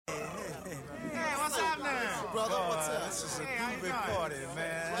brother. What's up? This is a groovy party,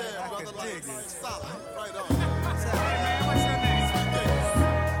 man. Yeah, I brother. can Like, dig it. solid. Right on. Hey, man, what's your name?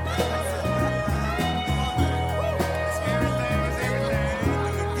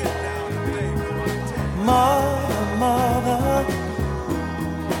 Mother,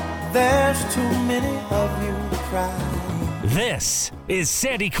 there's too many of you crying. This is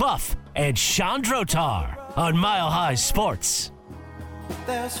Sandy Clough and Chandrotar on Mile High Sports.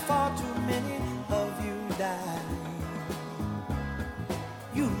 There's far too many of you dying.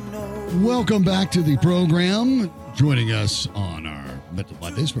 You know. Welcome back to the program. Joining us on our Mental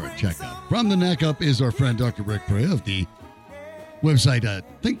Mondays for a checkup from the neck up is our friend Dr. Rick Perea of the website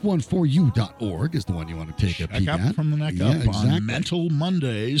think1foryou.org is the one you want to take a peek Check at. up from the neck Yeah, up exactly. on Mental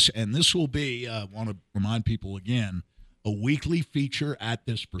Mondays, and this will be, want to remind people again, a weekly feature at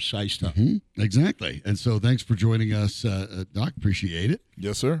this precise time. Mm-hmm. Exactly. And so thanks for joining us, Doc. Appreciate it.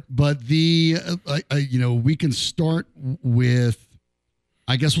 Yes, sir. But we can start with,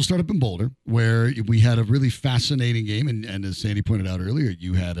 I guess we'll start up in Boulder, where we had a really fascinating game. And as Sandy pointed out earlier,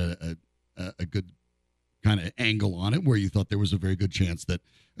 you had a good kind of angle on it where you thought there was a very good chance that,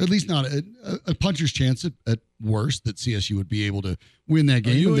 at least not a puncher's chance at worst, that CSU would be able to win that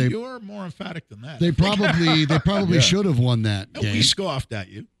game. You are more emphatic than that. They probably should have won that game. We scoffed at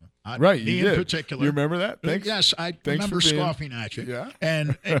you. Right, Me you in did. particular. You remember that? Thanks. Yes, I Thanks remember for being- scoffing at you. Yeah.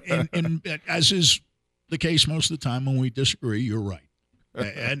 And as is the case most of the time when we disagree, you're right.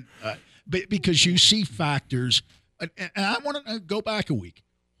 And because you see factors, and I want to go back a week.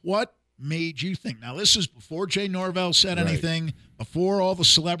 What made you think? Now, this is before Jay Norvell said Right. anything, before all the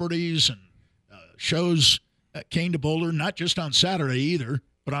celebrities and shows came to Boulder, not just on Saturday either,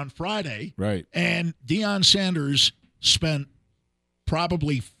 but on Friday. Right. And Deion Sanders spent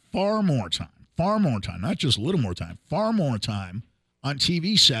probably far more time, not just a little more time, far more time on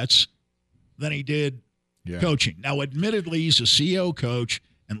TV sets than he did coaching. Now, admittedly, he's a CEO coach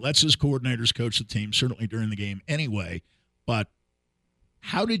and lets his coordinators coach the team, certainly during the game anyway. But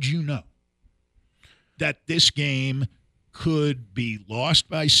how did you know that this game could be lost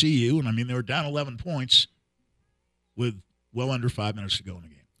by CU? And, I mean, they were down 11 points with well under 5 minutes to go in the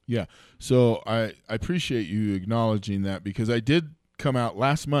game. Yeah. So I appreciate you acknowledging that, because I did come out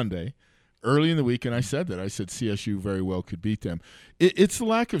last Monday early in the week and I said CSU very well could beat them. It's the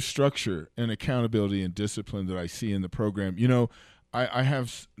lack of structure and accountability and discipline that I see in the program. You know, I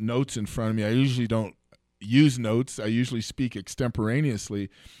have notes in front of me. I usually don't use notes. I usually speak extemporaneously,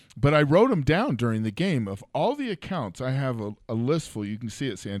 but I wrote them down during the game. Of all the accounts, I have a list full. You can see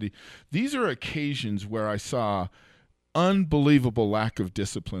it, Sandy. These are occasions where I saw unbelievable lack of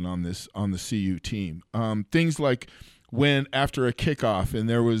discipline on the CU team. Things like when after a kickoff and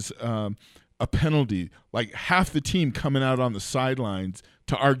there was a penalty, like half the team coming out on the sidelines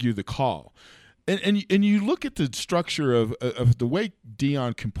to argue the call. And you look at the structure of the way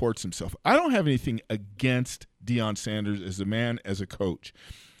Deion comports himself. I don't have anything against Deion Sanders as a man, as a coach,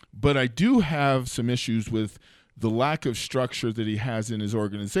 but I do have some issues with the lack of structure that he has in his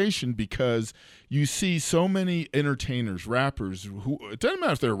organization, because you see so many entertainers, rappers, who it doesn't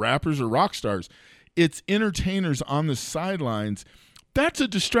matter if they're rappers or rock stars, it's entertainers on the sidelines. That's a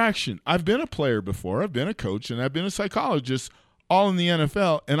distraction. I've been a player before, I've been a coach, and I've been a psychologist, all in the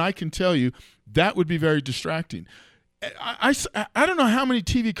NFL, and I can tell you that would be very distracting. I don't know how many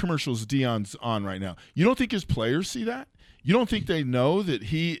TV commercials Deion's on right now. You don't think his players see that? You don't think they know that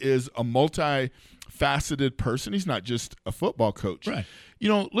he is a multi-faceted person? He's not just a football coach. Right. You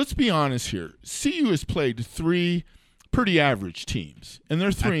know, let's be honest here. CU has played 3 pretty average teams, and they're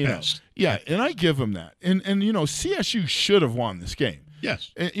 3-0. Yeah, and I give them that. And you know, CSU should have won this game.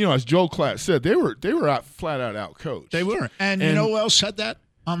 Yes. And, you know, as Joel Klatt said, they were flat out coached. They were. And you know who else said that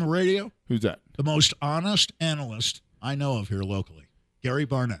on the radio? Who's that? The most honest analyst I know of here locally, Gary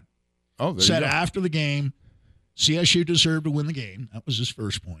Barnett. Oh, there said you go. after the game, CSU deserved to win the game. That was his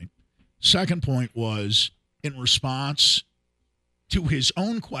first point. Second point was in response to his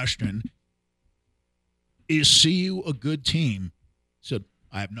own question, is CU a good team? He said,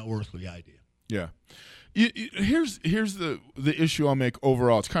 I have no earthly idea. Yeah. Here's the issue I'll make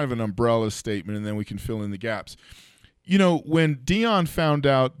overall. It's kind of an umbrella statement, and then we can fill in the gaps. You know, when Deion found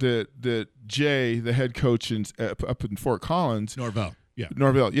out that Jay, the head coach up in Fort Collins, Norvell,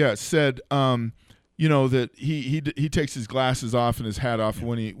 said, you know, that he takes his glasses off and his hat off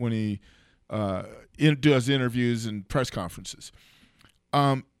when he does interviews and press conferences.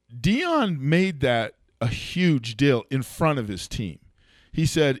 Deion made that a huge deal in front of his team. He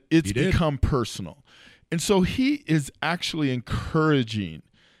said it's become personal. And so he is actually encouraging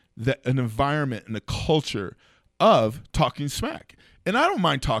an environment and a culture of talking smack. And I don't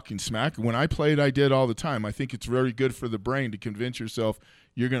mind talking smack. When I played, I did all the time. I think it's very good for the brain to convince yourself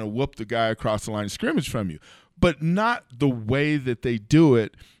you're going to whoop the guy across the line of scrimmage from you. But not the way that they do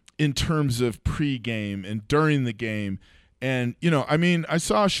it in terms of pregame and during the game. And, I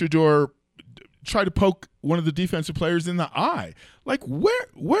saw Shedeur try to poke one of the defensive players in the eye. Like,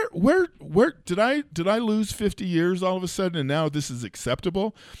 where did I lose 50 years all of a sudden and now this is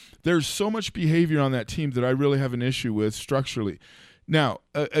acceptable? There's so much behavior on that team that I really have an issue with structurally. Now,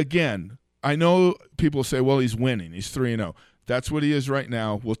 again, I know people say, well, he's winning. He's 3-0. That's what he is right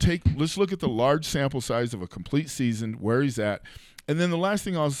now. Let's look at the large sample size of a complete season, where he's at. And then the last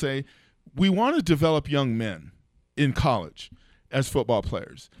thing I'll say, we want to develop young men in college as football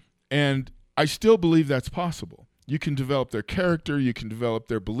players. And I still believe that's possible. You can develop their character, you can develop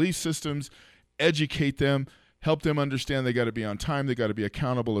their belief systems, educate them, help them understand they got to be on time, they got to be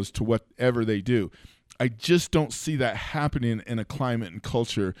accountable as to whatever they do. I just don't see that happening in a climate and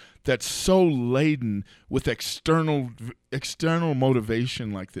culture that's so laden with external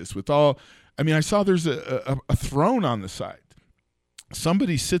motivation like this. I saw there's a throne on the side.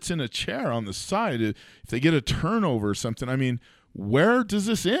 Somebody sits in a chair on the side. If they get a turnover or something, where does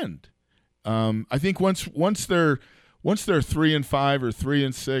this end? I think once they're 3-5 or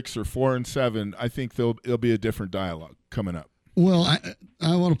 3-6 or 4-7, I think it'll be a different dialogue coming up. Well,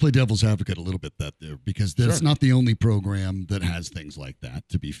 I want to play devil's advocate a little bit there because that's not the only program that has things like that,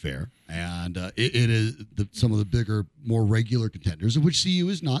 to be fair. And it is some of the bigger, more regular contenders, of which CU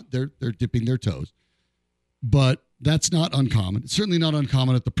is not. They're dipping their toes. But that's not uncommon. It's certainly not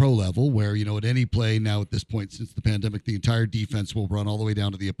uncommon at the pro level where, at any play now at this point since the pandemic, the entire defense will run all the way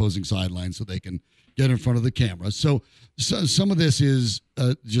down to the opposing sideline so they can get in front of the camera. So some of this is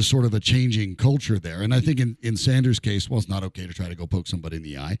just sort of a changing culture there. And I think in Sanders' case, well, it's not okay to try to go poke somebody in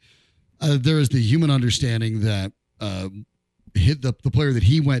the eye. There is the human understanding that the player that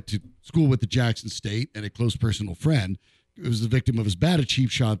he went to school with at Jackson State and a close personal friend was the victim of as bad a cheap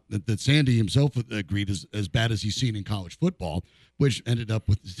shot that Sandy himself agreed is as bad as he's seen in college football, which ended up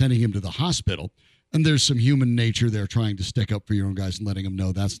with sending him to the hospital. And there's some human nature there trying to stick up for your own guys and letting them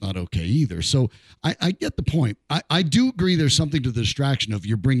know that's not okay either. So I get the point. I do agree there's something to the distraction of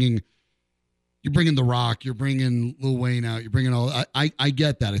you're bringing The Rock, you're bringing Lil Wayne out, you're bringing all. I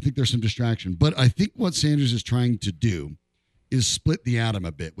get that. I think there's some distraction. But I think what Sanders is trying to do is split the atom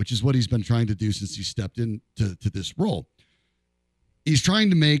a bit, which is what he's been trying to do since he stepped into this role. He's trying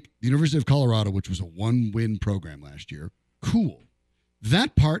to make the University of Colorado, which was a one-win program last year, cool.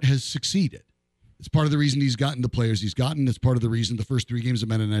 That part has succeeded. It's part of the reason he's gotten the players he's gotten. It's part of the reason the first 3 games have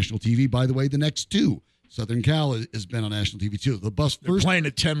been on national TV. By the way, the next 2, Southern Cal has been on national TV too. They're playing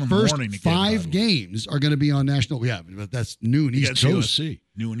at 10 in the morning again. 5 games are going to be on national. Yeah, but that's noon East Coast.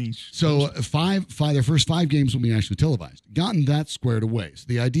 Noon East. So their first 5 games will be nationally televised. Gotten that squared away. So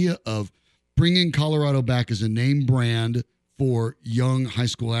the idea of bringing Colorado back as a name brand for young high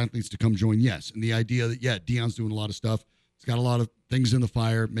school athletes to come join, yes. And the idea that, Deion's doing a lot of stuff. He's got a lot of things in the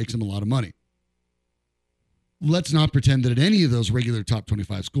fire, makes him a lot of money. Let's not pretend that at any of those regular top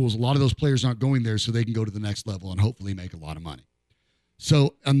 25 schools, a lot of those players aren't going there so they can go to the next level and hopefully make a lot of money.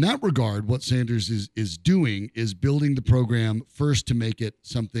 So in that regard, what Sanders is doing is building the program first to make it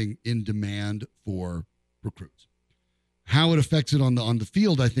something in demand for recruits. How it affects it on the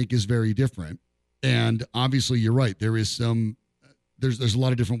field, I think, is very different. And obviously, you're right. There's a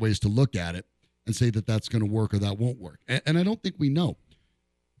lot of different ways to look at it and say that that's going to work or that won't work. And I don't think we know.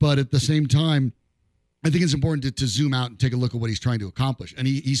 But at the same time, I think it's important to zoom out and take a look at what he's trying to accomplish. And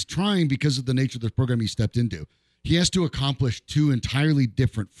he's trying, because of the nature of the program he stepped into, he has to accomplish 2 entirely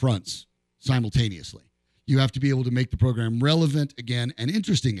different fronts simultaneously. You have to be able to make the program relevant again and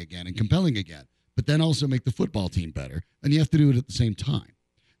interesting again and compelling again, but then also make the football team better. And you have to do it at the same time.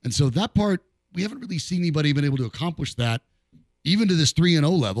 And so that part, we haven't really seen anybody been able to accomplish that, even to this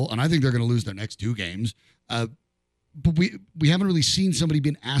 3-0 level. And I think they're going to lose their next 2 games. But we haven't really seen somebody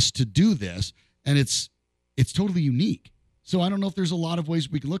been asked to do this, and it's totally unique. So I don't know if there's a lot of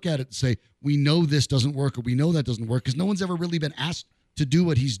ways we can look at it and say, we know this doesn't work or we know that doesn't work, because no one's ever really been asked to do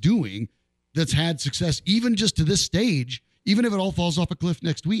what he's doing that's had success, even just to this stage, even if it all falls off a cliff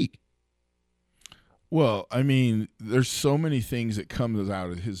next week. Well, there's so many things that comes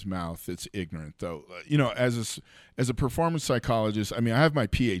out of his mouth that's ignorant, though. As a performance psychologist, I have my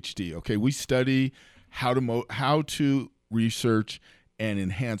PhD. Okay, we study how to research and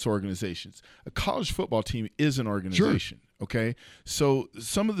enhance organizations. A college football team is an organization. Sure. Okay, so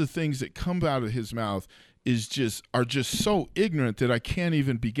some of the things that come out of his mouth are just so ignorant that I can't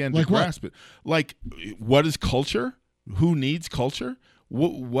even begin to grasp it. Like, what is culture? Who needs culture?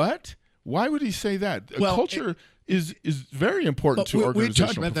 What? Why would he say that? Culture is very important to we organizational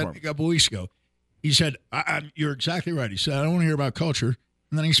talked about performance. that a couple weeks ago. He said, "You're exactly right." He said, "I don't want to hear about culture,"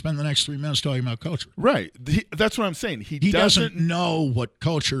 and then he spent the next 3 minutes talking about culture. Right. That's what I'm saying. He doesn't know what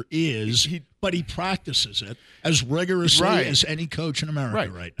culture is, but he practices it as rigorously as any coach in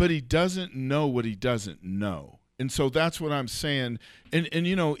America right now. But he doesn't know what he doesn't know. And so that's what I'm saying. And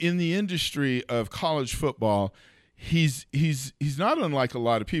in the industry of college football, he's not unlike a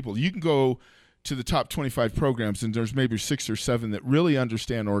lot of people. You can go to the top 25 programs, and there's maybe 6 or 7 that really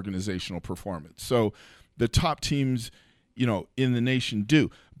understand organizational performance. So the top teams, in the nation do.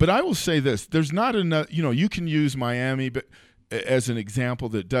 But I will say this, there's not enough, you can use Miami but as an example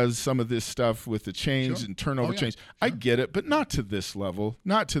that does some of this stuff with the chains and turnover chains. Sure. I get it, but not to this level.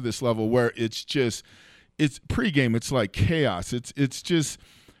 Not to this level where it's pregame, it's like chaos. It's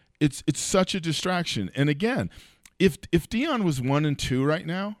such a distraction. And again, if Deion was 1-2 right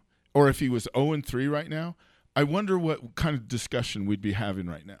now, or if he was 0-3 right now, I wonder what kind of discussion we'd be having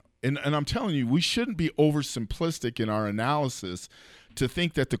right now. And I'm telling you, we shouldn't be oversimplistic in our analysis to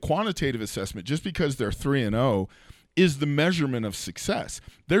think that the quantitative assessment, just because they're 3-0, is the measurement of success.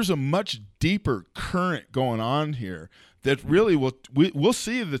 There's a much deeper current going on here that really we'll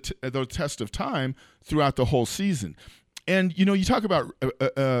see the test of time throughout the whole season. And you talk about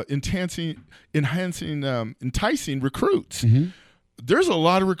enticing recruits. Mm-hmm. There's a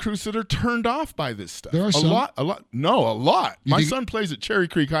lot of recruits that are turned off by this stuff. There are a lot. No, a lot. My son plays at Cherry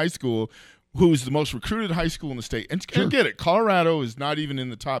Creek High School, who is the most recruited high school in the state. And get it, Colorado is not even in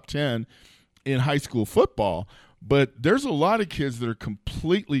the top 10 in high school football. But there's a lot of kids that are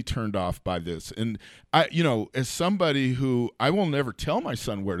completely turned off by this. And I, as somebody who I will never tell my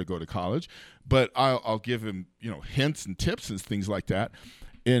son where to go to college, but I'll give him, hints and tips and things like that.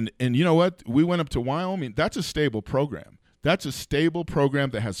 And you know what? We went up to Wyoming. That's a stable program. That's a stable program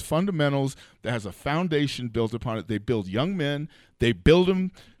that has fundamentals, that has a foundation built upon it. They build young men. They build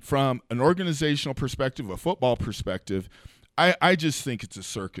them from an organizational perspective, a football perspective. I just think it's a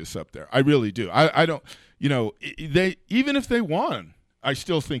circus up there. I really do. I don't, they even if they won, I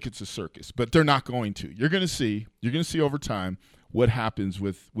still think it's a circus. But they're not going to. You're going to see over time what happens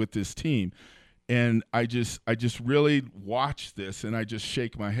with this team. And I just really watch this and I just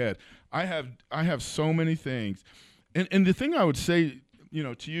shake my head. I have so many things. And the thing I would say,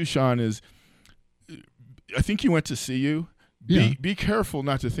 to you, Sean, is I think you went to CU. Be careful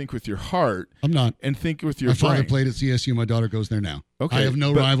not to think with your heart. I'm not. And think with your brain. My father played at CSU. My daughter goes there now. Okay, I have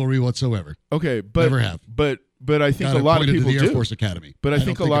no rivalry whatsoever. Okay, but never have. But I think a lot of people to the do. Air Force Academy. But I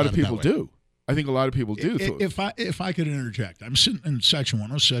think a lot of people do. I think a lot of people do. If I could interject, I'm sitting in section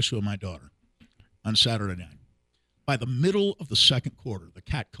 106 with my daughter on Saturday night. By the middle of the second quarter, the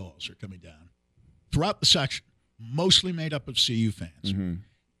cat calls are coming down. Throughout the section, mostly made up of CU fans. Mm-hmm.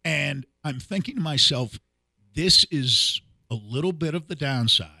 And I'm thinking to myself, this is a little bit of the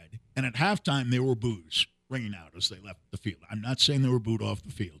downside. And at halftime, there were boos ringing out as they left the field. I'm not saying they were booed off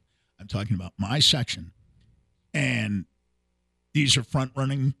the field. I'm talking about my section. And these are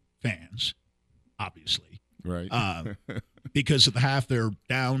front-running fans, obviously. Right. Because at the half, they're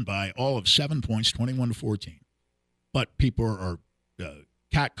down by all of 7 points, 21-14. But people are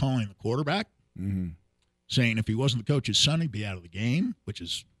catcalling the quarterback, saying if he wasn't the coach's son, he'd be out of the game, which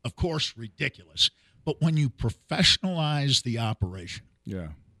is, of course, ridiculous. But when you professionalize the operation,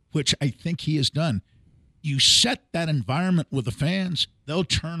 which I think he has done, you set that environment with the fans, they'll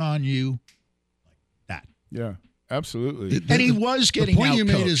turn on you like that. Yeah, absolutely. And he was getting the point you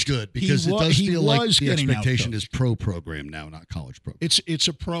made outcoached. is good because it does feel like the expectation is pro program now, not college program. It's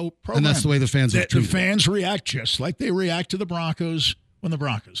a pro program. And that's the way the fans have treated The fans react just like they react to the Broncos when the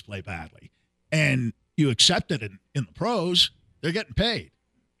Broncos play badly. And you accept it in the pros, they're getting paid.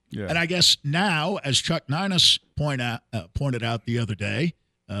 Yeah. And I guess now, as Chuck Ninus pointed out the other day,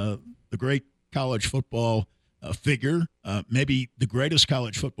 the great college football figure, maybe the greatest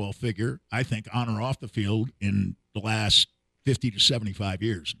college football figure, I think, on or off the field in the last 50 to 75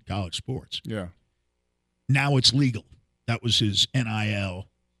 years in college sports. Yeah. Now it's legal. That was his NIL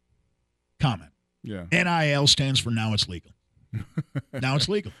comment. Yeah. NIL stands for now it's legal. Now it's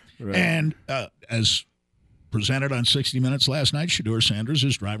legal. Right. And as presented on 60 Minutes last night, Shedeur Sanders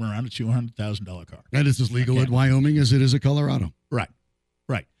is driving around a $200,000 car. And it's as legal in Wyoming as it is in Colorado. Right.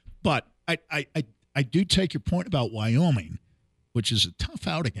 But I do take your point about Wyoming, which is a tough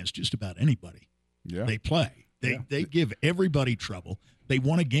out against just about anybody. Yeah. They play. They give everybody trouble. They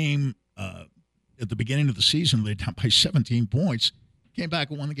won a game at the beginning of the season. They down by 17 points, came back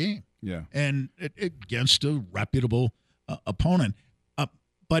and won the game. Yeah. And against a reputable opponent.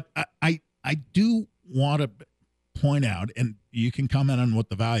 But I do want to point out, and you can comment on what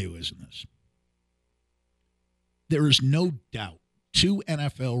the value is in this. there is no doubt 2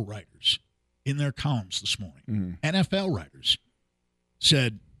 NFL writers in their columns this morning, NFL writers,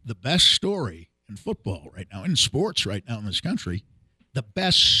 said the best story in football right now, in sports right now in this country, the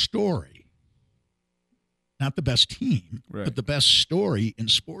best story, not the best team, but the best story in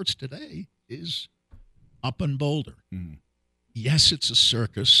sports today is up in Boulder. Yes, it's a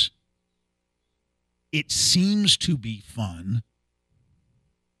circus. It seems to be fun.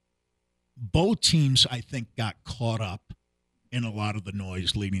 Both teams, I think, got caught up in a lot of the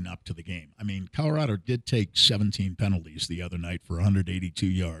noise leading up to the game. I mean, Colorado did take 17 penalties the other night for 182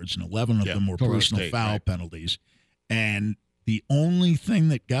 yards, and 11 of them were personal foul penalties. And the only thing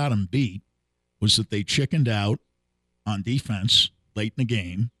that got them beat was that they chickened out on defense late in the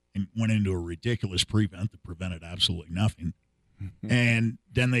game and went into a ridiculous prevent that prevented absolutely nothing. And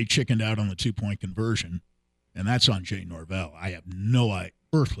then they chickened out on the 2-point conversion, and that's on Jay Norvell. I have no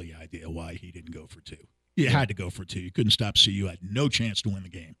earthly idea why he didn't go for 2. You had to go for 2. You couldn't stop CU. Had no chance to win the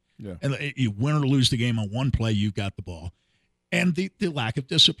game. Yeah. And you win or lose the game on one play, you've got the ball. And the lack of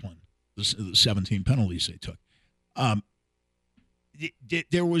discipline, the 17 penalties they took.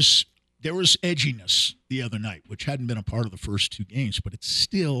 There was edginess the other night, which hadn't been a part of the first 2 games, but it's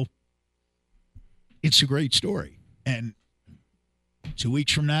a great story. And 2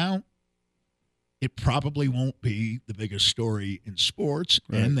 weeks from now, it probably won't be the biggest story in sports,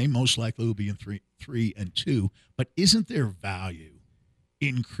 and they most likely will be in 3-2. But isn't there value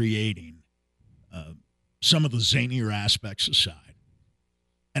in creating, some of the zanier aspects aside,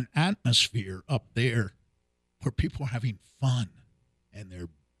 an atmosphere up there where people are having fun and they're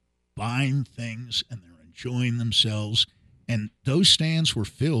buying things and they're enjoying themselves? And those stands were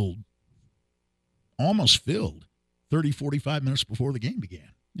almost filled, 30, 45 minutes before the game began.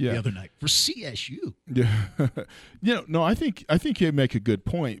 The other night for CSU. Yeah. No, I think you make a good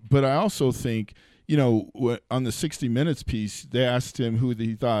point, but I also think, on the 60 Minutes piece, they asked him who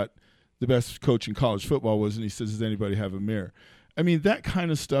he thought the best coach in college football was, and he says, does anybody have a mirror? I mean, that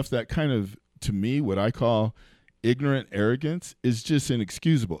kind of stuff, that kind of, to me, what I call ignorant arrogance is just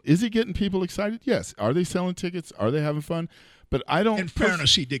inexcusable. Is he getting people excited? Yes. Are they selling tickets? Are they having fun? But I don't. In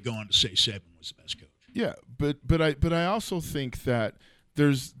fairness, he did go on to say Saban was the best coach. Yeah, but I also think that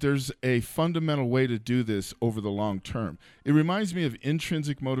there's a fundamental way to do this over the long term. It reminds me of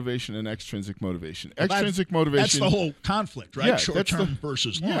intrinsic motivation and extrinsic motivation. Extrinsic motivation. That's the whole conflict, right? Short term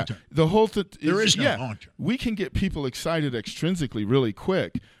versus long term. The whole there is no long term. We can get people excited extrinsically really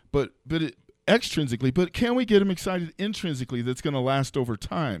quick, but extrinsically, but can we get them excited intrinsically that's going to last over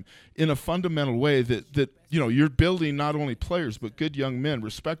time in a fundamental way that you're building not only players but good young men,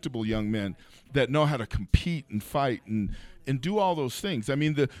 respectable young men that know how to compete and fight and do all those things. I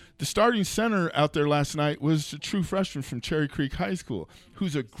mean, the starting center out there last night was a true freshman from Cherry Creek High School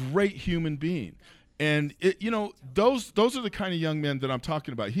who's a great human being. And those are the kind of young men that I'm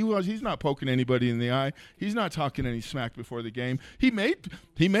talking about. He's not poking anybody in the eye. He's not talking any smack before the game. He may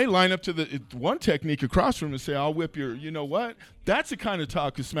line up to the one technique across from him and say, "I'll whip your," you know what? That's the kind of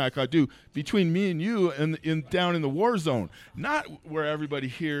talk of smack I do between me and you and down in the war zone, not where everybody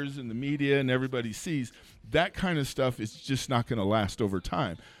hears and the media and everybody sees. That kind of stuff is just not going to last over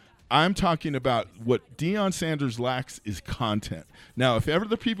time. I'm talking about what Deion Sanders lacks is content. Now, if ever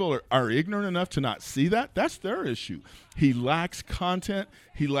the people are ignorant enough to not see that, that's their issue. He lacks content.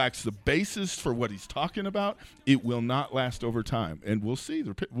 He lacks the basis for what he's talking about. It will not last over time, and we'll see.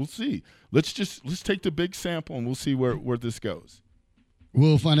 We'll see. Let's take the big sample, and we'll see where this goes.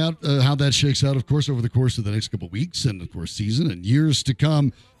 We'll find out how that shakes out, of course, over the course of the next couple of weeks and, of course, season and years to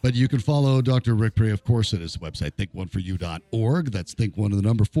come. But you can follow Dr. Rick Perea, of course, at his website, think1foryou.org. That's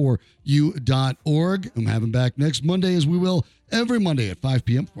think1 I'm having back next Monday, as we will every Monday at 5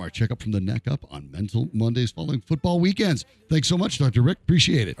 p.m. for our checkup from the neck up on Mental Mondays following football weekends. Thanks so much, Dr. Rick.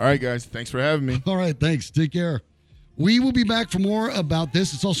 Appreciate it. All right, guys. Thanks for having me. All right. Thanks. Take care. We will be back for more about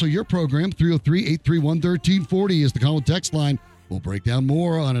this. It's also your program. 303-831-1340 is the call and text line. We'll break down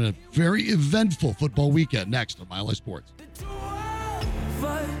more on a very eventful football weekend next on Mile High Sports.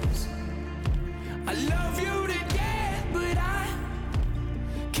 I love you to death, but I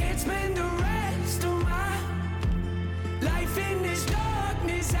can't spend the rest of my life in this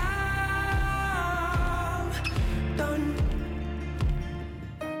darkness. I'm done.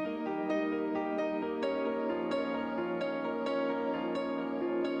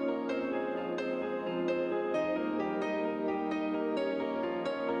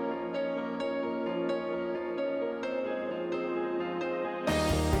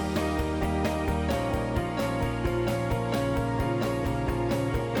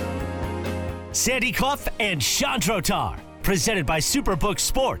 Sandy Clough and Chandrotar, presented by Superbook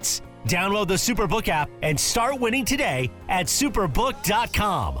Sports. Download the Superbook app and start winning today at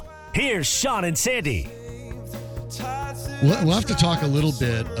superbook.com. Here's Sean and Sandy. We'll have to talk a little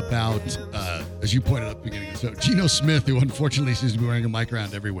bit about, as you pointed out at the beginning of the show, Geno Smith, who unfortunately seems to be wearing a mic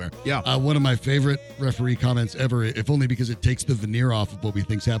around everywhere. Yeah. One of my favorite referee comments ever, if only because it takes the veneer off of what we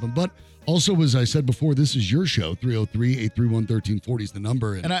think's happened. But also, as I said before, this is your show. 303-831-1340 is the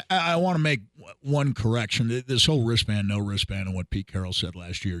number. And I want to make one correction. This whole wristband, no wristband, and what Pete Carroll said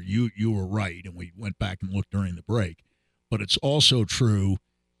last year, you were right, and we went back and looked during the break. But it's also true,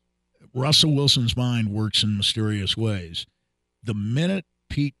 Russell Wilson's mind works in mysterious ways. The minute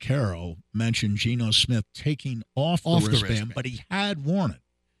Pete Carroll mentioned Geno Smith taking off the wristband, but he had worn it.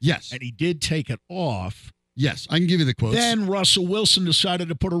 Yes. And he did take it off. Yes, I can give you the quotes. Then Russell Wilson decided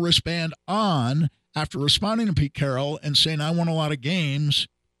to put a wristband on after responding to Pete Carroll and saying, I won a lot of games.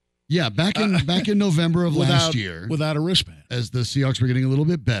 Yeah, back in November of last year. Without a wristband. As the Seahawks were getting a little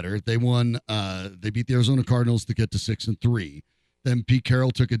bit better, they won. They beat the Arizona Cardinals to get to 6-3. Then Pete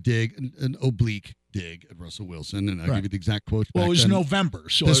Carroll took a dig, an oblique dig at Russell Wilson, and I'll give you the exact quote. Well, it was November,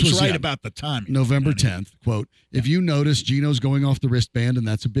 so this was right about the timing. November 10th, quote, if you notice, Geno's going off the wristband, and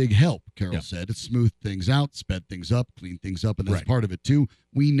that's a big help, Carroll said. It smoothed things out, sped things up, cleaned things up, and that's part of it, too.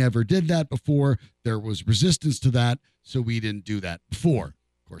 We never did that before. There was resistance to that, so we didn't do that before.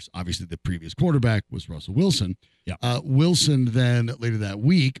 Of course, obviously, the previous quarterback was Russell Wilson. Yeah. Wilson then, later that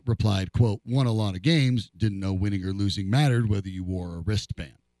week, replied, quote, won a lot of games, didn't know winning or losing mattered, whether you wore a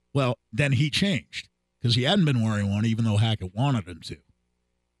wristband. Well, then he changed because he hadn't been wearing one, even though Hackett wanted him to.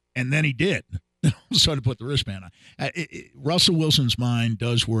 And then he did. Started to put the wristband on. Russell Wilson's mind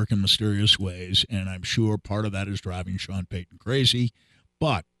does work in mysterious ways, and I'm sure part of that is driving Sean Payton crazy.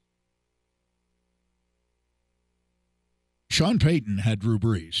 But Sean Payton had Drew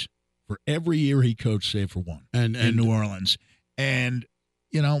Brees for every year he coached, save for one, in New Orleans. And,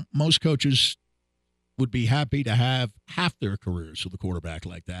 most coaches would be happy to have half their careers with a quarterback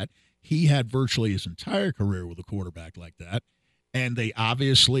like that. He had virtually his entire career with a quarterback like that, and they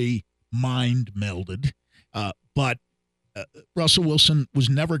obviously mind melded. But Russell Wilson was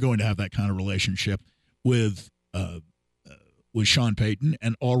never going to have that kind of relationship with Sean Payton,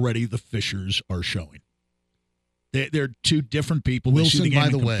 and already the fissures are showing. They're two different people. Wilson, by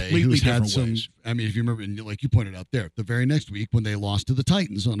the way, who's had some ways. I mean, if you remember, like you pointed out there, the very next week when they lost to the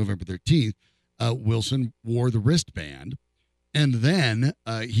Titans on November 13th, Wilson wore the wristband, and then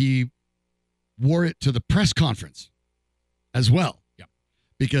he wore it to the press conference as well. Yeah.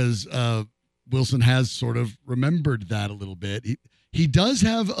 Because Wilson has sort of remembered that a little bit. He does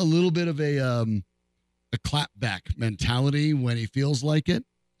have a little bit of a clapback mentality when he feels like it.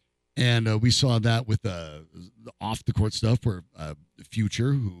 And we saw that with the off-the-court stuff where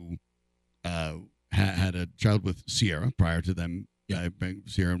Future, who had a child with Sierra prior to them,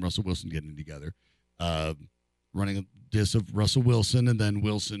 Sierra and Russell Wilson getting together, running a diss of Russell Wilson, and then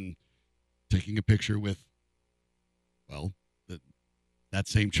Wilson taking a picture with, that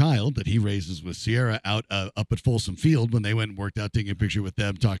same child that he raises with Sierra out up at Folsom Field when they went and worked out, taking a picture with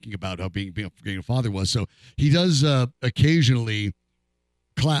them, talking about how being a father was. So he does occasionally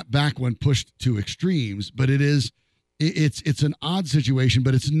clap back when pushed to extremes, but it's an odd situation,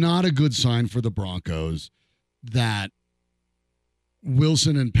 but it's not a good sign for the Broncos that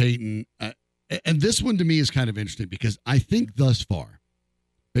Wilson and Payton, and this one to me is kind of interesting because I think thus far,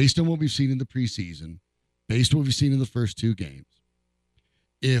 based on what we've seen in the preseason, based on what we've seen in the first two games,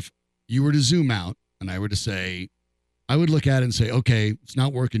 if you were to zoom out and I were to say, I would look at it and say, okay, it's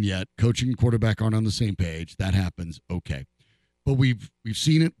not working yet. Coaching and quarterback aren't on the same page. That happens. Okay. But we've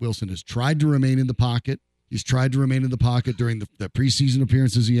seen it. Wilson has tried to remain in the pocket. He's tried to remain in the pocket during the preseason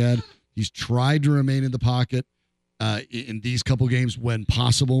appearances he had. He's tried to remain in the pocket in these couple games when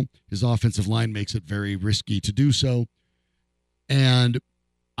possible. His offensive line makes it very risky to do so. And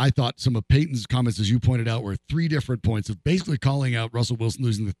I thought some of Payton's comments, as you pointed out, were 3 different points of basically calling out Russell Wilson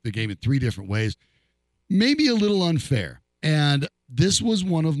losing the game in 3 different ways. Maybe a little unfair. And this was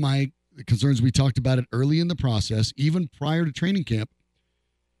one of my concerns. We talked about it early in the process, even prior to training camp,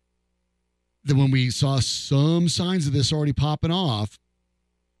 that when we saw some signs of this already popping off,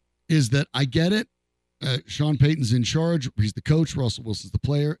 is that I get it. Sean Payton's in charge. He's the coach. Russell Wilson's the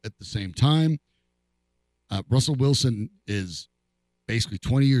player at the same time. Russell Wilson is basically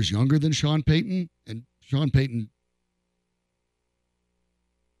 20 years younger than Sean Payton, and Sean Payton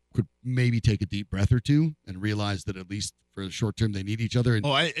could maybe take a deep breath or two and realize that at least for the short term they need each other. And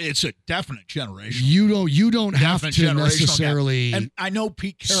it's a definite generation. You don't have to necessarily. And I know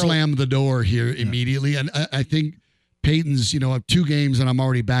Pete Carroll slam the door here immediately, and I think Payton's. I have 2 games and I'm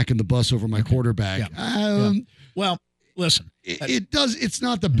already back in the bus over my quarterback. Well, listen, It does. It's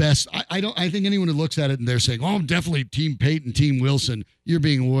not the best. I think anyone who looks at it and they're saying, "Oh, I'm definitely Team Payton, Team Wilson," you're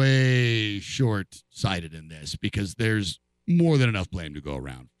being way short-sighted in this because there's more than enough blame to go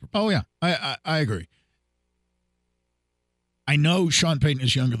around. Oh yeah, I agree. I know Sean Payton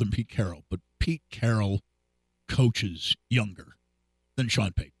is younger than Pete Carroll, but Pete Carroll coaches younger than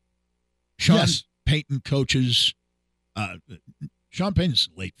Sean Payton. Sean Payton coaches. Sean Payton's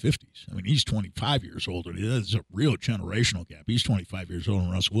late 50s. I mean, he's 25 years older. There's a real generational gap. He's 25 years older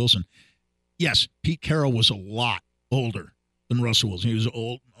than Russell Wilson. Yes, Pete Carroll was a lot older than Russell Wilson. He was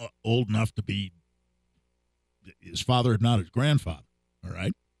old enough to be his father, if not his grandfather. All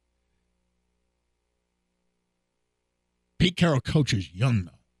right. Pete Carroll coaches young,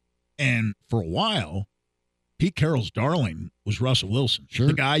 though. And for a while, Pete Carroll's darling was Russell Wilson. Sure.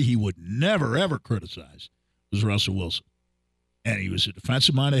 The guy he would never, ever criticize was Russell Wilson. And he was a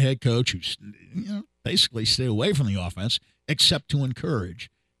defensive-minded head coach who basically stayed away from the offense except to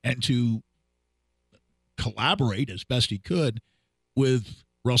encourage and to collaborate as best he could with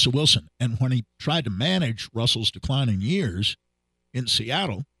Russell Wilson. And when he tried to manage Russell's declining years in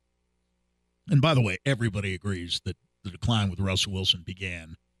Seattle, and by the way, everybody agrees that the decline with Russell Wilson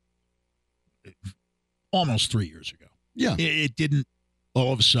began almost 3 years ago. Yeah. It didn't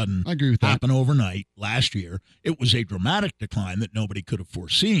all of a sudden I agree with that. happen overnight last year. It was a dramatic decline that nobody could have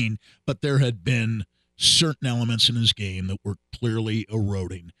foreseen, but there had been certain elements in his game that were clearly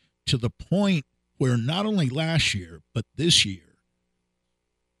eroding to the point where not only last year, but this year,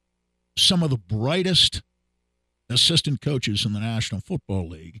 some of the brightest assistant coaches in the National Football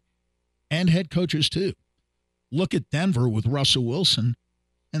League and head coaches too look at Denver with Russell Wilson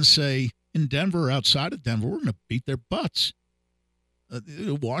and say, in Denver, outside of Denver, we're going to beat their butts.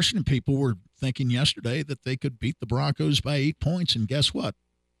 The Washington people were thinking yesterday that they could beat the Broncos by 8 points, and guess what?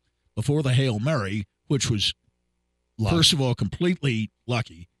 Before the Hail Mary, which was, first of all, completely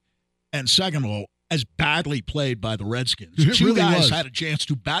lucky, and second of all, as badly played by the Redskins. It Two really guys was. had a chance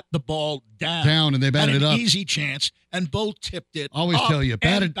to bat the ball down. And they batted it an up. easy chance, and both tipped it Always up tell you,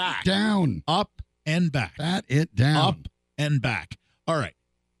 bat and it back. down. Up and back. Bat it down. Up and back. All right.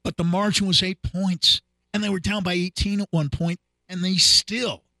 But the margin was 8 points, and they were down by 18 at one point, and they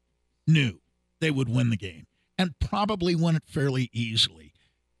still knew they would win the game and probably win it fairly easily.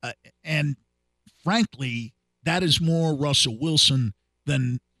 And frankly, that is more Russell Wilson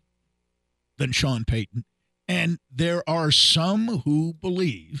than Sean Payton. And there are some who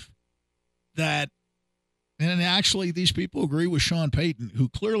believe that, and actually these people agree with Sean Payton, who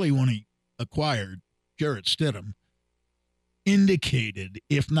clearly, when he acquired Jarrett Stidham, indicated,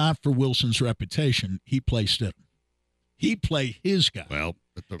 if not for Wilson's reputation, he'd play Stidham. He'd play his guy. Well,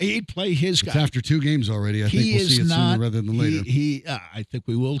 He'd play his it's guy. after 2 games already. I think we'll see it sooner rather than later. I think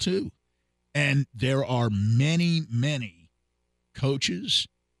we will too. And there are many, many coaches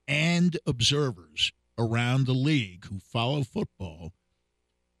and observers around the league who follow football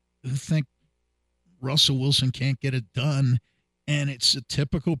who think Russell Wilson can't get it done. And it's a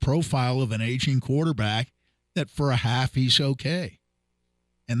typical profile of an aging quarterback that for a half he's okay.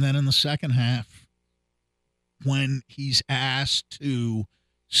 And then in the second half, when he's asked to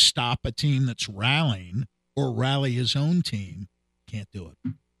stop a team that's rallying or rally his own team, can't do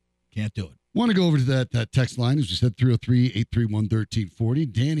it. Can't do it. Want to go over to that text line, as we said,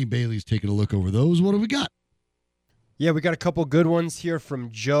 303-831-1340. Danny Bailey's taking a look over those. What do we got? Yeah, we got a couple good ones here from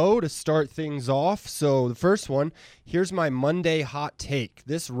Joe to start things off. So the first one, here's my Monday hot take.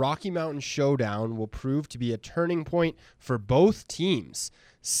 This Rocky Mountain Showdown will prove to be a turning point for both teams.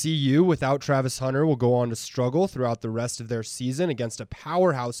 CU, without Travis Hunter, will go on to struggle throughout the rest of their season against a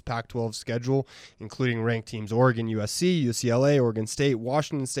powerhouse Pac-12 schedule, including ranked teams Oregon, USC, UCLA, Oregon State,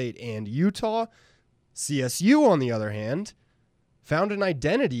 Washington State, and Utah. CSU, on the other hand, found an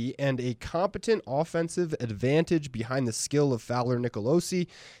identity and a competent offensive advantage behind the skill of Fowler Nicolosi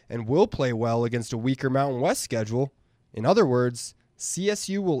and will play well against a weaker Mountain West schedule. In other words,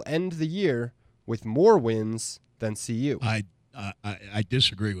 CSU will end the year with more wins than CU. I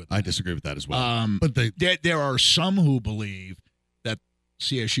disagree with that. I disagree with that as well. But there are some who believe that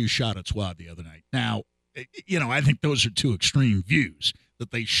CSU shot its wad the other night. Now, I think those are two extreme views,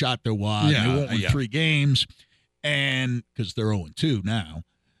 that they shot their wad. Yeah, they won't win 3 games, and because they're 0-2 now.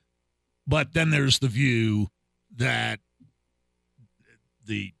 But then there's the view that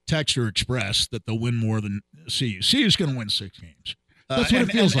the texter expressed that they'll win more than CU. CU's going to win 6 games. That's what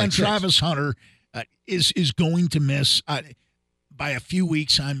it feels like. And 6. Travis Hunter is going to miss by a few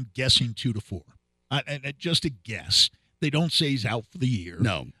weeks. I'm guessing 2 to 4. Just a guess. They don't say he's out for the year.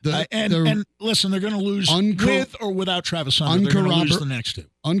 No. And listen, they're going to lose with or without Travis Hunter. They're going to lose the next two.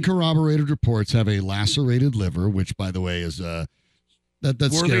 Uncorroborated reports have a lacerated liver, which, by the way, is that's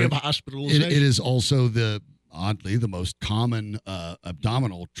worthy scary. of hospitalization. It is also oddly the most common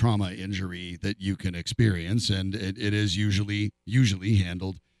abdominal trauma injury that you can experience, and it is usually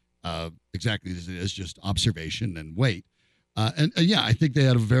handled exactly as it is, just observation and wait. And I think they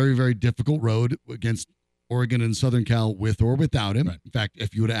had a very, very difficult road against Oregon and Southern Cal with or without him. Right. In fact,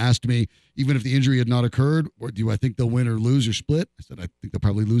 if you would have asked me, even if the injury had not occurred, or do I think they'll win or lose or split? I said I think they'll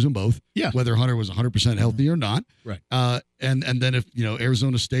probably lose them both. Yeah. Whether Hunter was 100% healthy or not. Right. And then if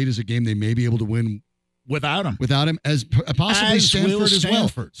Arizona State is a game they may be able to win without him, as possibly Stanford as well.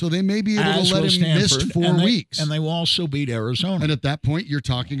 So they may be able to let him miss 4 weeks. And they will also beat Arizona. And at that point, you're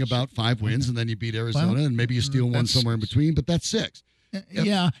talking about 5 wins, and then you beat Arizona, and maybe you steal one somewhere in between, but that's 6.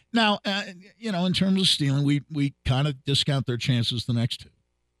 Yeah. Now, in terms of stealing, we kind of discount their chances the next two.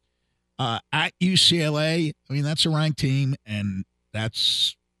 At UCLA, I mean, that's a ranked team, and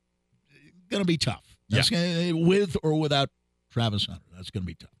that's going to be tough. That's with or without Travis Hunter, that's going to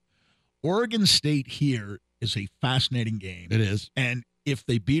be tough. Oregon State here is a fascinating game. It is. And if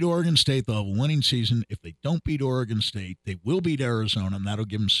they beat Oregon State, they'll have a winning season. If they don't beat Oregon State, they will beat Arizona, and that'll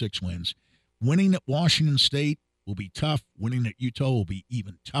give them 6 wins. Winning at Washington State will be tough. Winning at Utah will be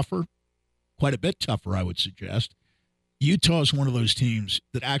even tougher, quite a bit tougher, I would suggest. Utah is one of those teams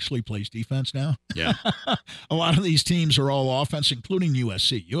that actually plays defense now. Yeah. A lot of these teams are all offense, including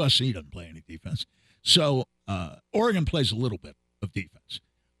USC. USC doesn't play any defense. So Oregon plays a little bit of defense.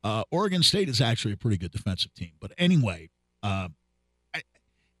 Oregon State is actually a pretty good defensive team. But anyway,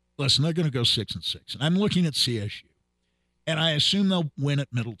 listen, they're going to go 6-6. And I'm looking at CSU. And I assume they'll win at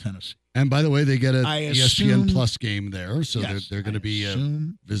Middle Tennessee. And by the way, they get an ESPN Plus game there, so they're going to be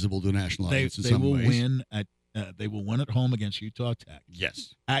visible to a national audience in some ways. They will win at home against Utah Tech.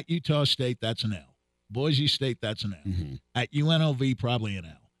 Yes. At Utah State, that's an L. Boise State, that's an L. Mm-hmm. At UNLV, probably an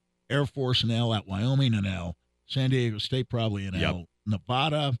L. Air Force, an L. At Wyoming, an L. San Diego State, probably an L.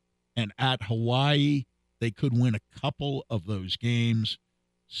 Nevada and at Hawaii, they could win a couple of those games.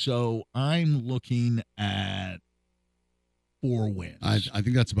 So I'm looking at 4 wins. I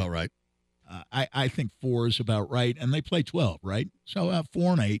think that's about right. I think 4 is about right. And they play 12, right? So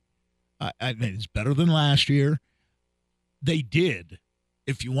 4 and 8. I mean, it's better than last year. They did,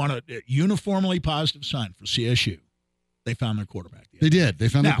 if you want a uniformly positive sign for CSU, they found their quarterback. They did. They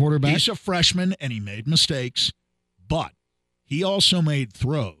found their quarterback. He's a freshman, and he made mistakes, but he also made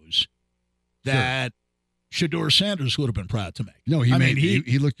throws that Shedeur Sanders would have been proud to make. No,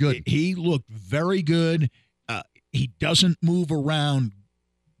 he looked good. He looked very good. He doesn't move around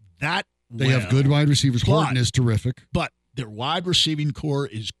that They have good wide receivers. Horton is terrific. But their wide receiving core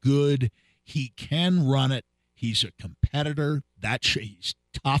is good. He can run it. He's a competitor. He's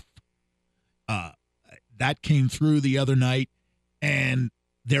tough. That came through the other night. And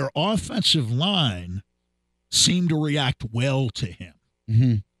their offensive line seemed to react well to him.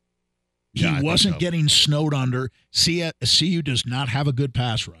 Mm-hmm. He wasn't getting snowed under. CSU does not have a good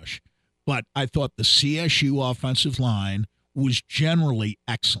pass rush. But I thought the CSU offensive line was generally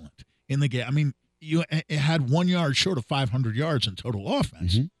excellent in the game. I mean, it had 1 yard short of 500 yards in total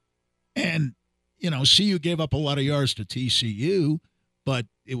offense. Mm-hmm. And, CU gave up a lot of yards to TCU, but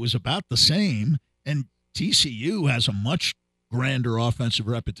it was about the same. And TCU has a much grander offensive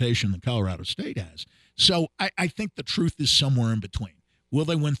reputation than Colorado State has. So I think the truth is somewhere in between. Will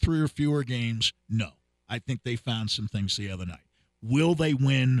they win 3 or fewer games? No. I think they found some things the other night. Will they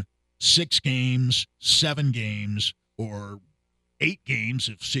win 6 games, 7 games, or 8 games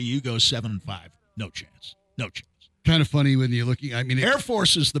if CU goes 7-5? No chance. No chance. Kind of funny when you're looking. I mean, Air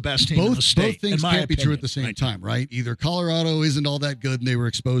Force is the best team in the state. Both things can't be true at the same time, right? Either Colorado isn't all that good and they were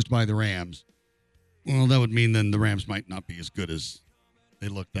exposed by the Rams. Well, that would mean then the Rams might not be as good as they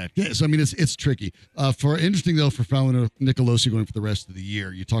look that good. So, I mean, it's tricky. Interesting, though, for Fallon Nicolosi going for the rest of the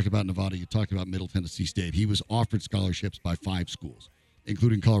year. You talked about Nevada. You talked about Middle Tennessee State. He was offered scholarships by 5 schools,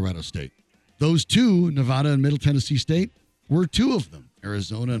 including Colorado State. Those 2, Nevada and Middle Tennessee State, were 2 of them.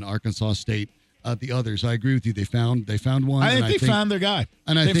 Arizona and Arkansas State. The others, I agree with you. They found one. I think they found their guy.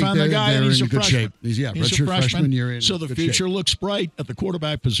 And I think found their guy, and he's in a good freshman. shape. He's a freshman. You're in so the good future shape. looks bright at the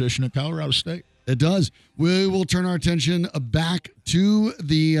quarterback position at Colorado State. It does. We will turn our attention back to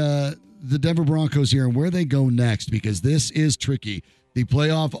the Denver Broncos here and where they go next, because this is tricky. The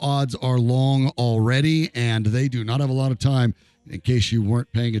playoff odds are long already, and they do not have a lot of time. In case you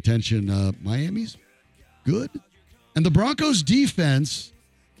weren't paying attention, Miami's good, and the Broncos' defense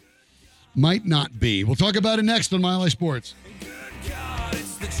might not be. We'll talk about it next on Mile High Sports. God,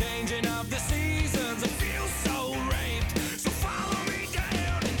 it's the changing of the seasons. I feel so raped.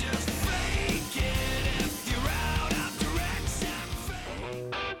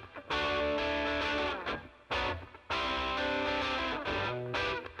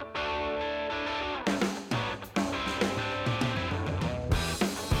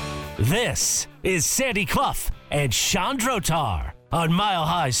 This is Sandy Clough and Sean Drotar on Mile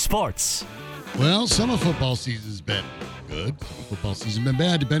High Sports. Well, some of football season's been good. Some of football season's been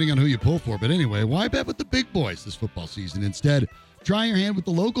bad, depending on who you pull for. But anyway, why bet with the big boys this football season? Instead, try your hand with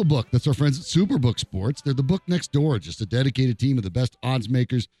the local book. That's our friends at Superbook Sports. They're the book next door, just a dedicated team of the best odds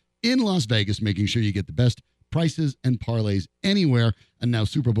makers in Las Vegas, making sure you get the best prices and parlays anywhere. And now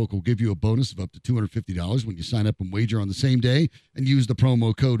Superbook will give you a bonus of up to $250 when you sign up and wager on the same day and use the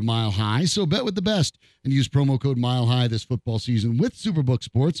promo code MileHigh. So bet with the best and use promo code MileHigh this football season with Superbook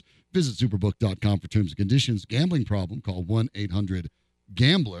Sports. Visit superbook.com for terms and conditions. Gambling problem, call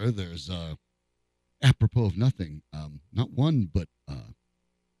 1-800-GAMBLER. There's, apropos of nothing, not one, but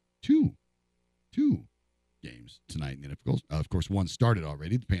two games tonight in the NFL. Of course, one started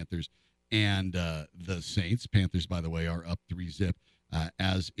already, the Panthers and the Saints. Panthers, by the way, are up 3-0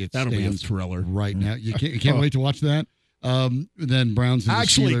 as it That'll stands be a thriller right now. You can't wait to watch that. Then Browns and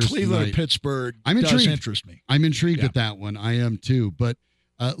Actually, the Steelers Cleveland tonight. and Pittsburgh I'm intrigued. does interest me. I'm intrigued at that one. I am too. But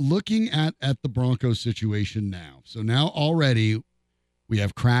looking at the Broncos situation now. So now already we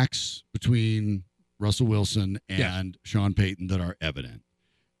have cracks between Russell Wilson and Sean Payton that are evident.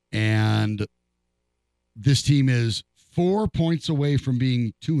 And this team is 4 points away from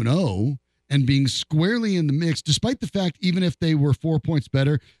being 2-0 and being squarely in the mix, despite the fact, even if they were 4 points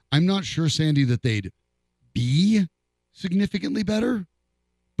better, I'm not sure, Sandy, that they'd be significantly better,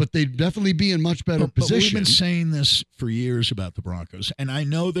 but they'd definitely be in much better position. But we've been saying this for years about the Broncos, and I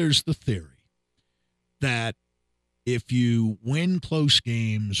know there's the theory that if you win close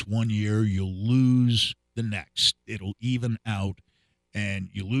games one year, you'll lose the next. It'll even out, and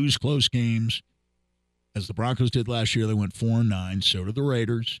you lose close games. As the Broncos did last year, they went 4-9. So did the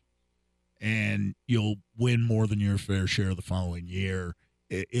Raiders. And you'll win more than your fair share the following year.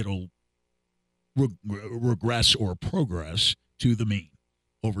 It'll regress or progress to the mean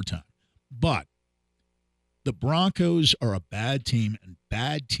over time. But the Broncos are a bad team, and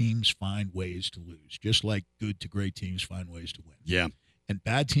bad teams find ways to lose, just like good to great teams find ways to win. Yeah. And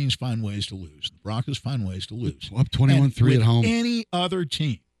bad teams find ways to lose. The Broncos find ways to lose. Up 21-3 at home. Any other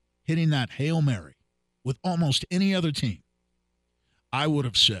team hitting that Hail Mary with almost any other team, I would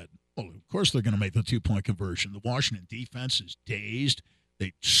have said, well, of course they're going to make the two-point conversion. The Washington defense is dazed.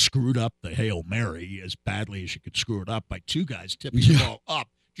 They screwed up the Hail Mary as badly as you could screw it up by two guys tipping the ball up.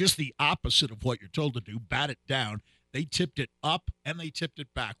 Just the opposite of what you're told to do. Bat it down. They tipped it up, and they tipped it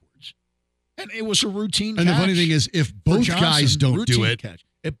backwards. And it was a routine catch. And the funny thing is, if both guys don't do it, catch.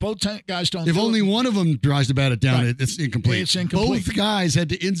 If both guys don't if do only it, one of them tries to bat it down, Right. it's incomplete. It's incomplete. Both guys had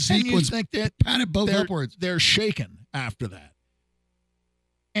to, in sequence, and you think that pat it both they're, upwards. They're shaken after that.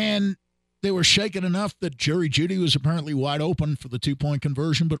 And they were shaken enough that Jerry Jeudy was apparently wide open for the two-point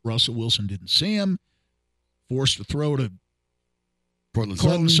conversion, but Russell Wilson didn't see him, forced to throw to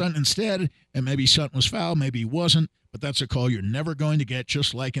Cortland Sutton instead, and maybe Sutton was fouled, maybe he wasn't, but that's a call you're never going to get,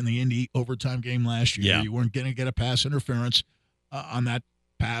 just like in the Indy overtime game last year. Yeah. You weren't going to get a pass interference on that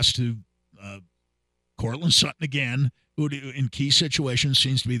pass to Cortland Sutton again, who in key situations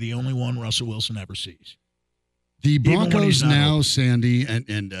seems to be the only one Russell Wilson ever sees. The Broncos now, open. Sandy,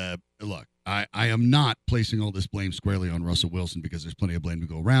 and look, I am not placing all this blame squarely on Russell Wilson because there's plenty of blame to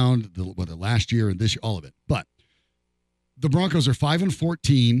go around, whether last year and this year, all of it. But the Broncos are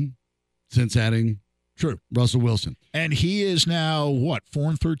 5-14 since adding Russell Wilson. And he is now,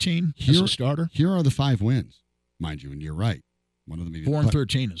 4-13 as a starter? Here are the 5 wins, mind you, and you're right. One of them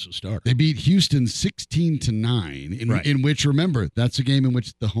 4-13 as a starter. They beat Houston 16-9, in which, remember, that's a game in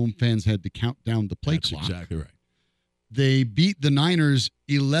which the home fans had to count down the play clock. Exactly right. They beat the Niners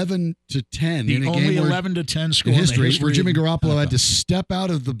 11-10 in a only game 11-10 score in history in where Jimmy Garoppolo NFL. had to step out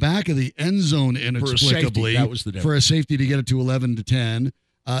of the back of the end zone inexplicably That was the difference. for a safety to get it to 11-10.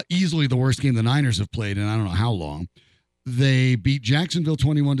 Easily the worst game the Niners have played in I don't know how long. They beat Jacksonville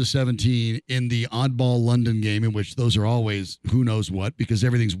 21-17 in the oddball London game, in which those are always who knows what because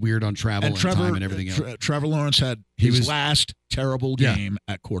everything's weird on travel and time and everything else. Trevor Lawrence had his last terrible game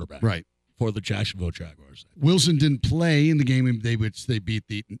at quarterback. Right. For the Jacksonville Jaguars. Wilson didn't play in the game which they beat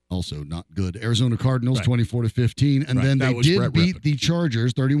the also not good Arizona Cardinals 24-15, and then they did beat the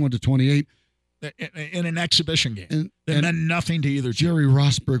Chargers 31-28 in an exhibition game. And meant nothing to either team. Jerry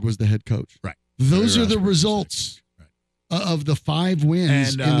Rosburg was the head coach. Right. Those are the results of the 5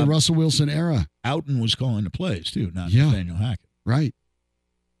 wins in the Russell Wilson era. Outen was calling the plays too, not Nathaniel Hackett. Right.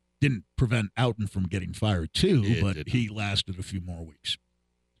 Didn't prevent Outen from getting fired too, but he lasted a few more weeks.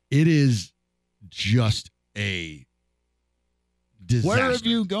 It is just a disaster. Where have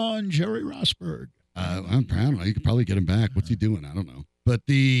you gone, Jerry Rosburg? I don't know. You could probably get him back. What's he doing? I don't know. But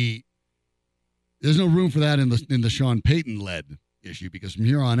there's no room for that in the Sean Payton led issue because from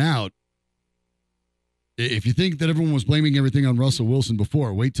here on out, if you think that everyone was blaming everything on Russell Wilson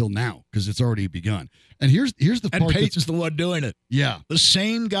before, wait till now because it's already begun. And here's the part. And Peyton's the one doing it. Yeah. The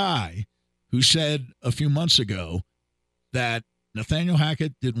same guy who said a few months ago that Nathaniel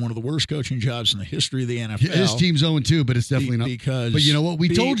Hackett did one of the worst coaching jobs in the history of the NFL. His team's 0-2, but it's definitely not. Because, but you know what? We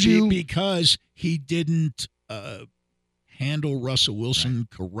told you. Because he didn't handle Russell Wilson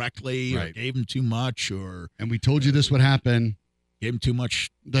correctly or gave him too much. And we told you this would happen. Gave him too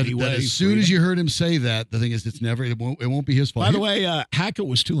much. That as soon as you heard him say that, the thing is, it won't be his fault. By the way, Hackett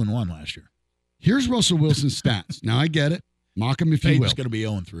was 2-1 last year. Here's Russell Wilson's stats. Now I get it. Mock him if you will. Peyton's going to be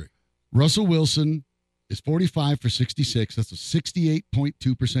 0-3. Russell Wilson is 45 for 66. That's a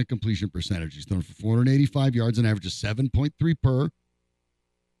 68.2% completion percentage. He's thrown for 485 yards, an average of 7.3 per.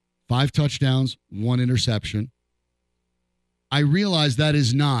 5 touchdowns, 1 interception. I realize that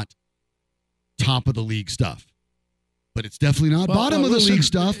is not top of the league stuff. But it's definitely not bottom of the league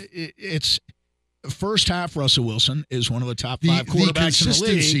stuff. It's first half Russell Wilson is one of the top 5 quarterbacks in the league.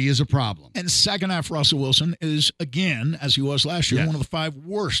 Consistency is a problem. And second half Russell Wilson is, again, as he was last year, one of the 5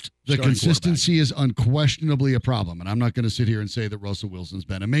 worst. The consistency is unquestionably a problem. And I'm not going to sit here and say that Russell Wilson's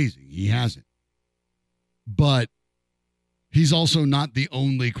been amazing. He hasn't. But he's also not the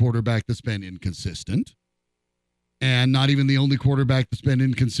only quarterback that's been inconsistent. And not even the only quarterback that's been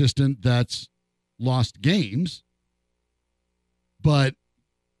inconsistent that's lost games. But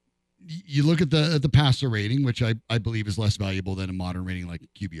you look at the passer rating, which I believe is less valuable than a modern rating like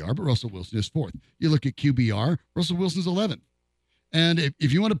QBR, but Russell Wilson is 4th. You look at QBR, Russell Wilson's 11th. And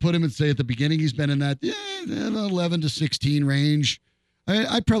if you want to put him and say at the beginning he's been in that 11 to 16 range,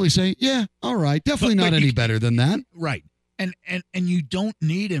 I'd probably say, yeah, all right. Definitely not any better than that. Right. And you don't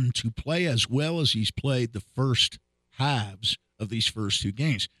need him to play as well as he's played the first halves of these first 2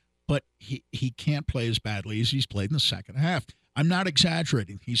 games. But he can't play as badly as he's played in the second half. I'm not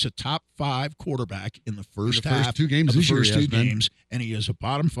exaggerating. He's a top 5 quarterback in the first half. First 2 games of the this first year, 2 games, and he is a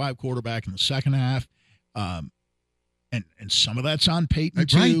bottom 5 quarterback in the second half. And some of that's on Peyton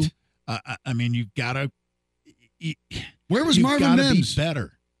too. Right. I mean, you've got to. Where was Marvin Mims? Be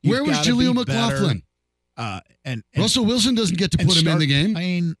better. Where was Jaleel McLaughlin? And Russell Wilson doesn't get to put him in the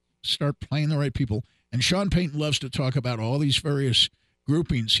game. Start playing the right people. And Sean Payton loves to talk about all these various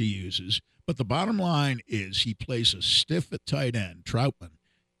groupings he uses. But the bottom line is he plays a stiff at tight end, Troutman,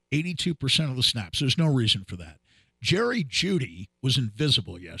 82% of the snaps. There's no reason for that. Jerry Jeudy was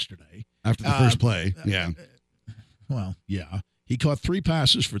invisible yesterday. After the first play, yeah. Well, yeah. He caught 3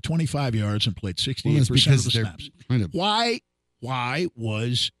 passes for 25 yards and played 68% of the snaps. Why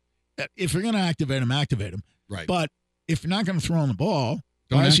was, if you're going to activate him. Right. But if you're not going to throw on the ball,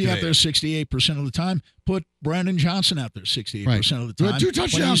 why is he out there 68% of the time? Put Brandon Johnson out there 68% of the time. 2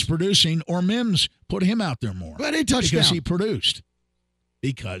 touchdowns. When he's producing, or Mims, put him out there more. But a touchdown.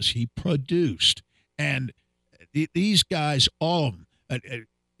 Because he produced. And these guys, all of them,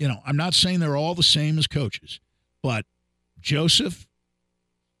 I'm not saying they're all the same as coaches, but Joseph,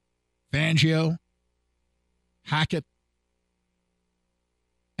 Fangio, Hackett,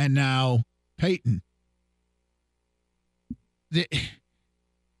 and now Peyton.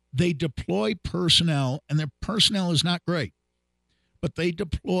 They deploy personnel, and their personnel is not great, but they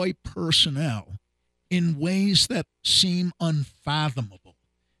deploy personnel in ways that seem unfathomable.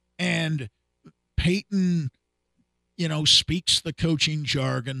 And Peyton, speaks the coaching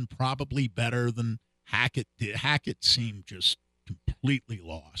jargon probably better than Hackett did. Hackett seemed just completely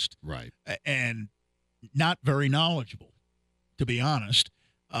lost. Right. And not very knowledgeable, to be honest.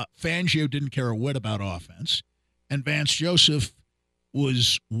 Fangio didn't care a whit about offense. And Vance Joseph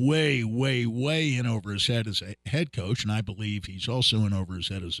was way, way, way in over his head as a head coach, and I believe he's also in over his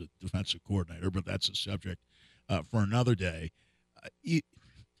head as a defensive coordinator, but that's a subject for another day. You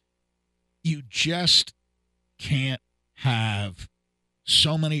just can't have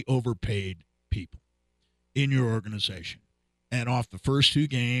so many overpaid people in your organization. And off the first 2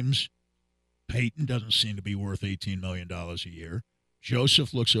 games, Peyton doesn't seem to be worth $18 million a year.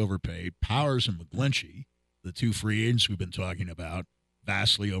 Joseph looks overpaid. Powers and McGlinchey, the 2 free agents we've been talking about,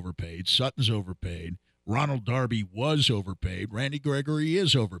 vastly overpaid. Sutton's overpaid. Ronald Darby was overpaid. Randy Gregory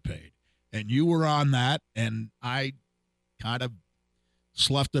is overpaid. And you were on that, and I kind of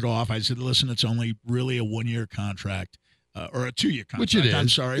sloughed it off. I said, listen, it's only really a 1-year contract or a 2-year contract. Which it is. I'm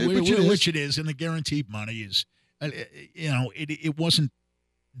sorry. Which it is. And the guaranteed money is, it wasn't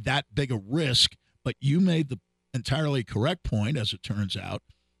that big a risk, but you made the entirely correct point, as it turns out,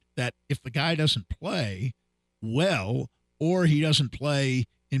 that if the guy doesn't play well, or he doesn't play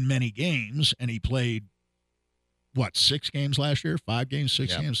in many games, and he played, 6 games last year? 5 games,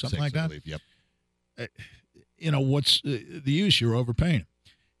 6 games, something 6, like that? I believe. Yep. what's the use? You're overpaying.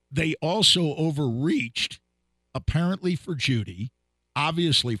 They also overreached, apparently for Judy,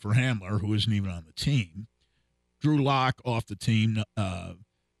 obviously for Hamler, who isn't even on the team. Drew Lock off the team.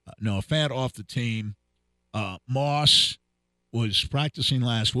 Noah Fant off the team. Moss was practicing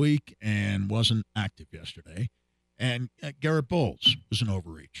last week and wasn't active yesterday. And Garrett Bowles was an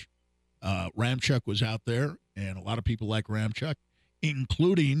overreach. Ramchuk was out there, and a lot of people like Ramchuk,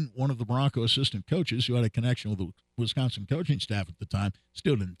 including one of the Bronco assistant coaches who had a connection with the Wisconsin coaching staff at the time,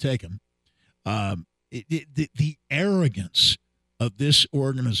 still didn't take him. The arrogance of this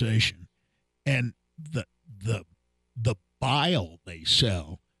organization and the bile they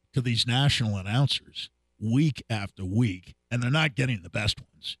sell to these national announcers week after week, and they're not getting the best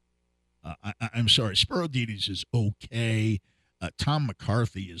ones. I'm sorry, Spurodides is okay. Tom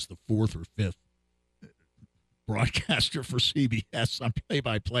McCarthy is the fourth or fifth broadcaster for CBS on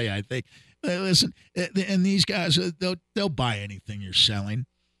play-by-play, I think. Listen, and these guys, they'll buy anything you're selling.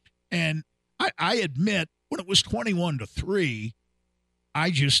 And I admit, when it was 21-3, I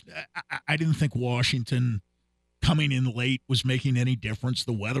didn't think Washington coming in late was making any difference.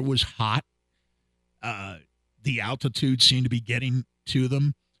 The weather was hot. The altitude seemed to be getting to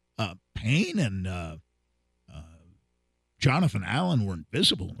them. Payne and Jonathan Allen were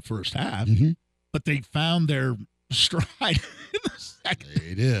invisible in the first half, but they found their stride in the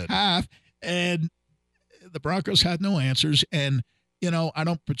second half, and the Broncos had no answers. And, I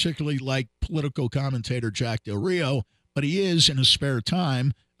don't particularly like political commentator Jack Del Rio, but he is, in his spare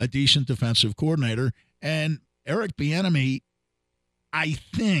time, a decent defensive coordinator. And Eric Bieniemy, I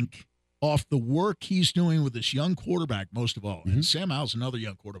think, off the work he's doing with this young quarterback, most of all. And Sam Howell's another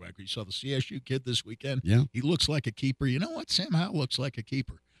young quarterback. You saw the CSU kid this weekend. Yeah. He looks like a keeper. You know what? Sam Howell looks like a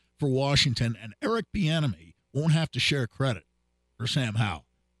keeper for Washington. And Eric Bieniemy won't have to share credit for Sam Howell.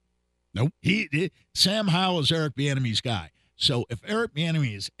 Nope. Sam Howell is Eric Bieniemy's guy. So if Eric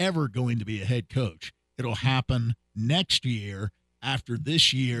Bieniemy is ever going to be a head coach, it'll happen next year after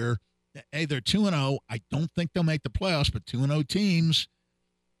this year. Hey, they're 2-0. I don't think they'll make the playoffs, but 2-0 teams,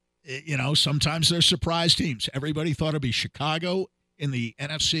 sometimes they're surprise teams. Everybody thought it'd be Chicago in the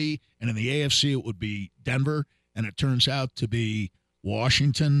NFC, and in the AFC it would be Denver, and it turns out to be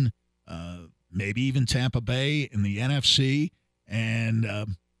Washington, maybe even Tampa Bay in the NFC, and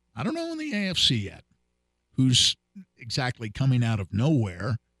I don't know in the AFC yet who's exactly coming out of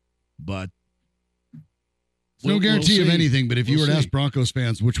nowhere, but no guarantee of anything, but if you were to ask Broncos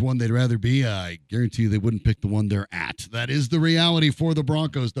fans which one they'd rather be, I guarantee you they wouldn't pick the one they're at. That is the reality for the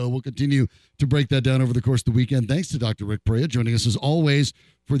Broncos, though. We'll continue to break that down over the course of the weekend. Thanks to Dr. Rick Perea joining us as always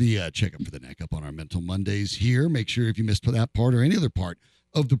for the checkup for the neck up on our Mental Mondays here. Make sure if you missed that part or any other part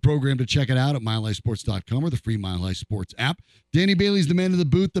of the program to check it out at MileHighSports.com or the free Mile High Sports app. Danny Bailey's the man in the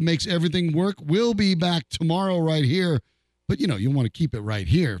booth that makes everything work. We'll be back tomorrow right here. But, you want to keep it right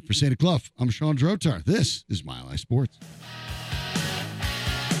here. For Santa Clough, I'm Sean Drotar. This is Mile High Sports.